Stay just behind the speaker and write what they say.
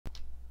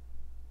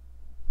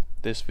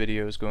This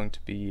video is going to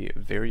be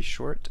very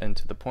short and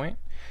to the point.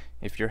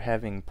 If you're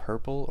having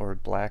purple or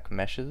black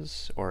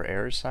meshes or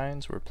error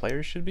signs where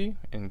players should be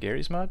in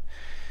Garry's mod,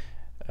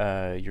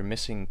 you're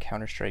missing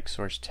Counter-Strike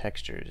source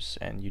textures,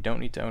 and you don't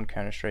need to own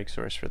Counter-Strike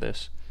source for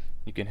this.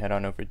 You can head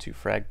on over to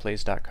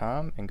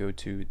fragplays.com and go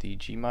to the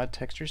GMOD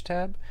Textures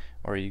tab,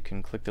 or you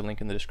can click the link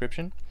in the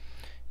description.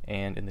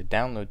 And in the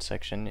download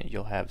section,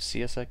 you'll have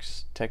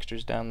CSS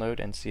Textures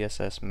download and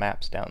CSS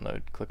Maps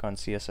download. Click on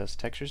CSS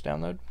Textures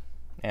download,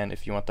 and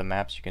if you want the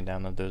maps, you can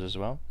download those as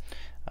well.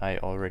 I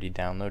already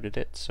downloaded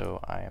it, so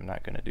I am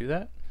not going to do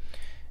that.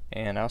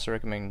 And I also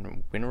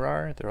recommend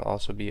WinRAR. There will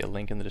also be a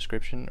link in the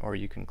description, or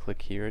you can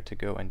click here to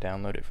go and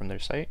download it from their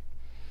site.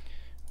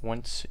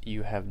 Once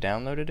you have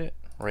downloaded it,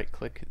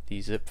 right-click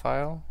the zip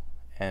file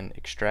and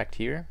extract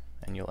here,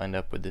 and you'll end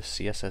up with this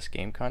CSS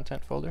game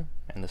content folder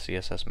and the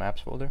CSS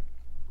Maps folder.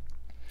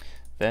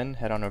 Then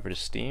head on over to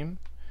Steam,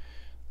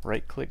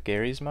 right-click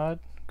Garry's mod,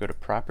 go to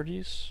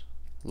Properties,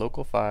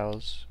 Local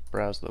Files,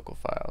 Browse Local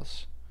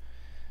Files.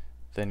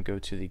 Then go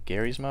to the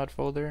Garry's mod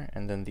folder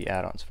and then the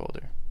add-ons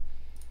folder.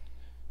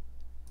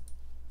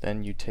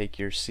 Then you take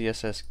your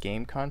CSS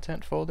game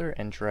content folder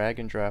and drag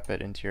and drop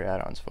it into your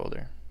add-ons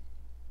folder.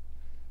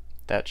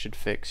 That should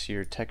fix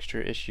your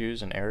texture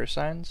issues and error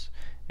signs.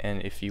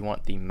 And if you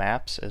want the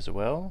maps as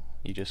well,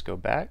 you just go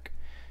back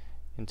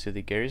into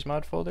the Garry's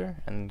mod folder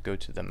and go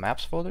to the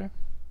maps folder.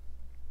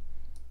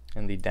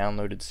 And the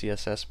downloaded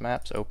CSS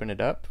maps, open it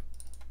up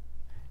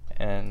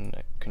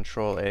and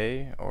Control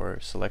A or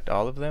select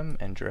all of them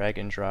and drag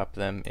and drop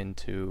them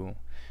into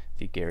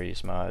the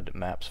Garry's mod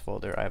maps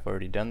folder. I've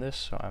already done this,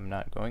 so I'm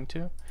not going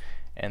to.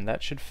 And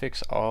that should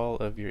fix all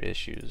of your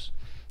issues.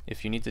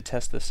 If you need to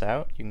test this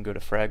out, you can go to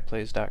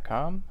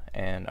fragplays.com,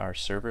 and our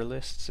server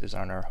lists is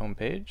on our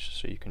homepage,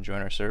 so you can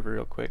join our server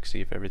real quick,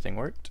 see if everything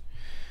worked.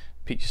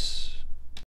 Peace.